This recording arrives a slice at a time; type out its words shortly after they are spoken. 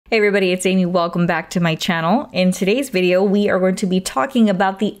Hey everybody, it's Amy. Welcome back to my channel. In today's video, we are going to be talking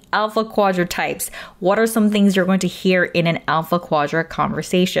about the Alpha Quadra types. What are some things you're going to hear in an Alpha Quadra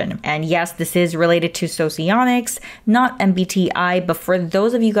conversation? And yes, this is related to Socionics, not MBTI, but for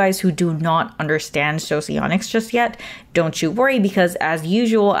those of you guys who do not understand Socionics just yet, don't you worry, because as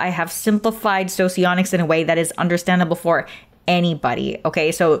usual, I have simplified Socionics in a way that is understandable for anybody.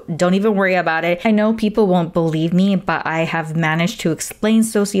 Okay, so don't even worry about it. I know people won't believe me, but I have managed to explain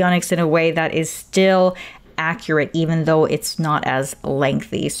Socionics in a way that is still accurate, even though it's not as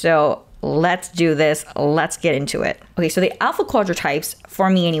lengthy. So let's do this. Let's get into it. Okay, so the Alpha Quadra types, for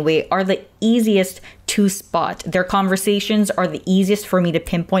me anyway, are the easiest to spot. Their conversations are the easiest for me to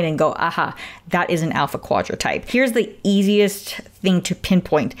pinpoint and go, aha, that is an Alpha Quadra type. Here's the easiest thing to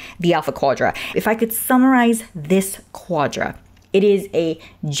pinpoint the Alpha Quadra. If I could summarize this quadra, it is a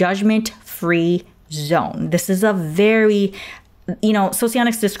judgment-free zone. This is a very,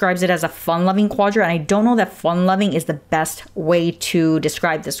 Socionics describes it as a fun-loving quadra, and I don't know that fun-loving is the best way to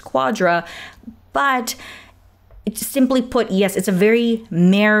describe this quadra, but it's simply put, yes, it's a very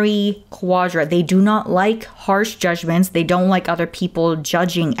merry quadra. They do not like harsh judgments. They don't like other people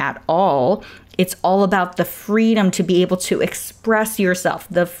judging at all. It's all about the freedom to be able to express yourself,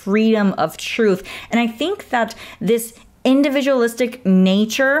 the freedom of truth. And I think that this individualistic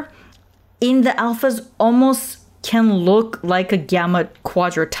nature in the alphas almost can look like a gamma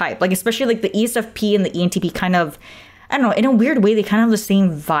quadra type, like especially like the ESFP and the ENTP kind of, I don't know, in a weird way, they kind of have the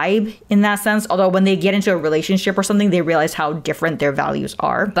same vibe in that sense. Although when they get into a relationship or something, they realize how different their values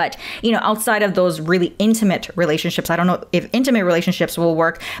are. But, outside of those really intimate relationships, I don't know if intimate relationships will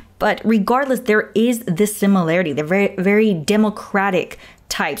work. But regardless, there is this similarity. They're very, very democratic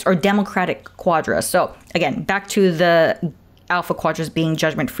types or democratic quadras. So again, back to the Alpha Quadras being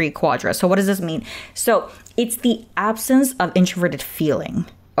judgment-free quadra. So what does this mean? So it's the absence of introverted feeling,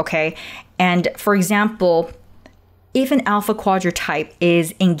 okay? And for example, if an Alpha Quadra type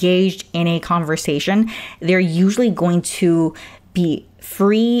is engaged in a conversation, they're usually going to be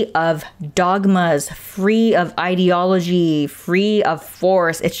free of dogmas, free of ideology, free of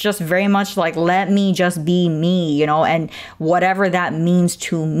force. It's just very much like, let me just be me, and whatever that means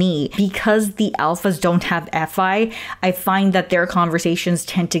to me. Because the alphas don't have FI, I find that their conversations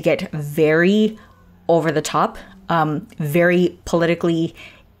tend to get very over the top, very politically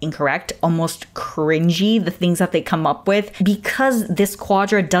incorrect, almost cringy, the things that they come up with. Because this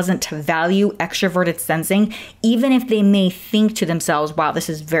quadra doesn't value extroverted sensing, even if they may think to themselves, wow, this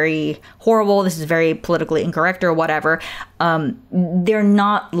is very horrible, this is very politically incorrect or whatever, they're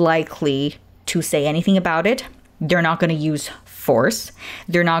not likely to say anything about it. They're not going to use force.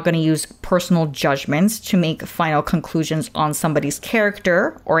 They're not going to use personal judgments to make final conclusions on somebody's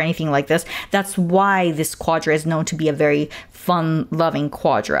character or anything like this. That's why this quadra is known to be a very fun-loving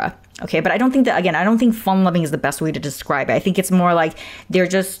quadra. Okay, but I don't think that, again, I don't think fun-loving is the best way to describe it. I think it's more like they're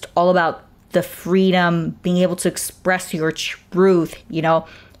just all about the freedom, being able to express your truth,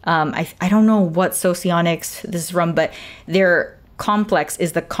 I don't know what Socionics this is from, but they're complex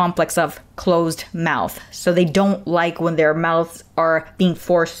is the complex of closed mouth. So they don't like when their mouths are being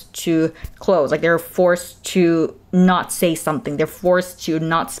forced to close, like they're forced to not say something. They're forced to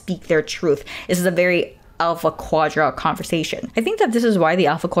not speak their truth. This is a very Alpha Quadra conversation. I think that this is why the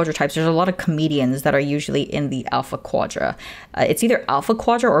Alpha Quadra types, there's a lot of comedians that are usually in the Alpha Quadra. It's either Alpha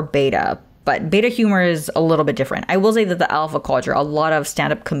Quadra or Beta, but Beta humor is a little bit different. I will say that the Alpha Quadra, a lot of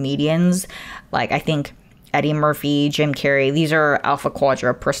stand-up comedians, like I think Eddie Murphy, Jim Carrey, these are Alpha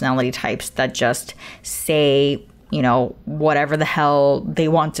Quadra personality types that just say, whatever the hell they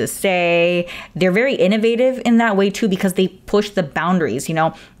want to say. They're very innovative in that way too, because they push the boundaries,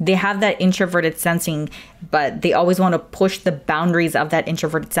 they have that introverted sensing, but they always want to push the boundaries of that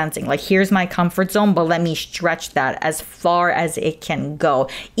introverted sensing. Like, here's my comfort zone, but let me stretch that as far as it can go.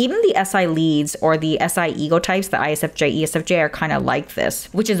 Even the SI leads or the SI ego types, the ISFJ, ESFJ are kind of like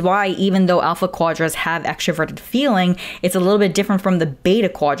this, which is why even though Alpha Quadras have extroverted feeling, it's a little bit different from the Beta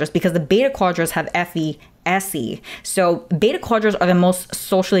Quadras, because the Beta Quadras have FE, SE. So Beta Quadras are the most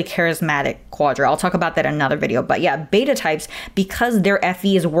socially charismatic quadra. I'll talk about that in another video. But yeah, Beta types, because their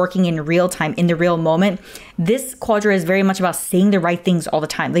FE is working in real time, in the real moment, this quadra is very much about saying the right things all the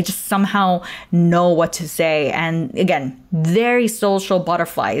time. They just somehow know what to say. And again, very social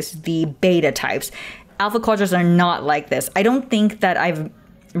butterflies, the Beta types. Alpha Quadras are not like this. I don't think that I've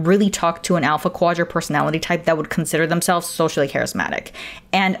really talk to an Alpha Quadra personality type that would consider themselves socially charismatic.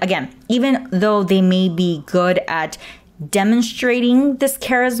 And again, even though they may be good at demonstrating this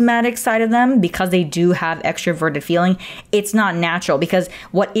charismatic side of them because they do have extroverted feeling, it's not natural, because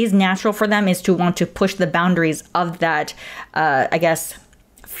what is natural for them is to want to push the boundaries of that,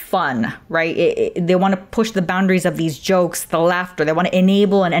 fun, right? They want to push the boundaries of these jokes, the laughter. They want to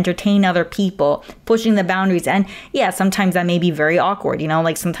enable and entertain other people, pushing the boundaries. And yeah, sometimes that may be very awkward,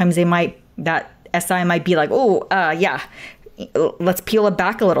 like sometimes that SI might be like, oh, yeah, let's peel it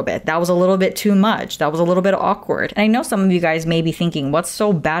back a little bit. That was a little bit too much. That was a little bit awkward. And I know some of you guys may be thinking, what's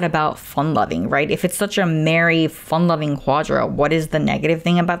so bad about fun-loving, right? If it's such a merry, fun-loving quadra, what is the negative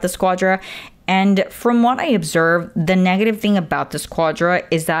thing about this quadra? And from what I observe, the negative thing about this quadra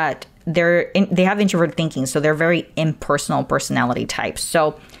is that they have introverted thinking, so they're very impersonal personality types.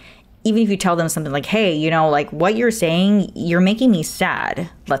 So even if you tell them something like, hey, like what you're saying, you're making me sad.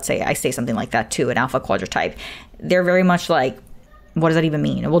 Let's say I say something like that to an alpha quadra type. They're very much like, what does that even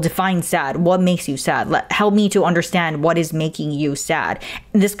mean? Well, define sad. What makes you sad? Help me to understand what is making you sad.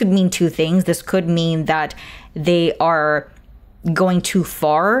 This could mean two things. This could mean that they are going too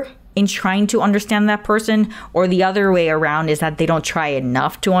far in trying to understand that person, or the other way around is that they don't try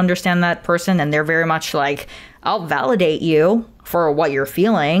enough to understand that person, and they're very much like, I'll validate you for what you're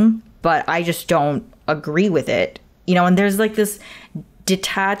feeling, but I just don't agree with it. And there's like this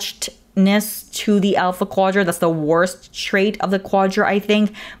detachedness to the alpha quadra. That's the worst trait of the quadra, I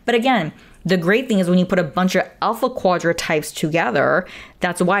think. But again, the great thing is when you put a bunch of alpha quadra types together,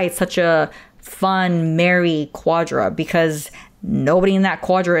 that's why it's such a fun, merry quadra, because nobody in that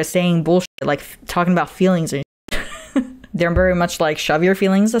quadra is saying bullshit, like talking about feelings and they're very much like, shove your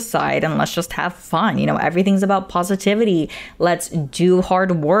feelings aside and let's just have fun. Everything's about positivity. Let's do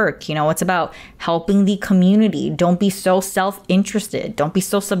hard work. It's about helping the community. Don't be so self-interested. Don't be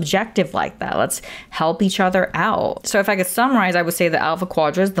so subjective like that. Let's help each other out. So if I could summarize, I would say the alpha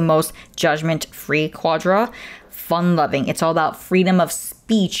quadra is the most judgment-free quadra. Fun-loving. It's all about freedom of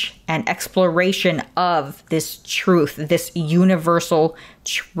speech and exploration of this truth, this universal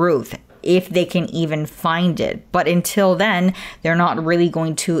truth, if they can even find it. But until then, they're not really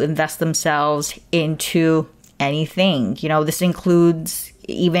going to invest themselves into anything. This includes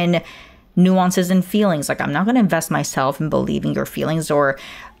even nuances and feelings. Like, I'm not going to invest myself in believing your feelings or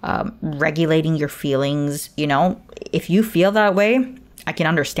regulating your feelings. If you feel that way, I can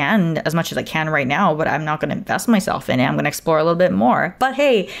understand as much as I can right now, but I'm not going to invest myself in it. I'm going to explore a little bit more. But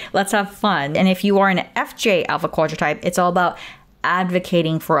hey, let's have fun. And if you are an FJ alpha quadra type, it's all about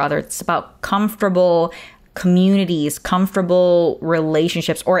advocating for others. It's about comfortable communities, comfortable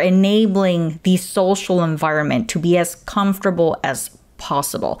relationships, or enabling the social environment to be as comfortable as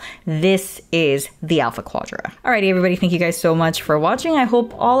possible. This is the alpha quadra. Alrighty, everybody, thank you guys so much for watching. I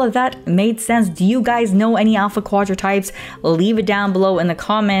hope all of that made sense. Do you guys know any alpha quadra types? Leave it down below in the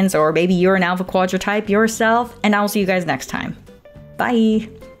comments, or maybe you're an alpha quadra type yourself, and I'll see you guys next time. Bye.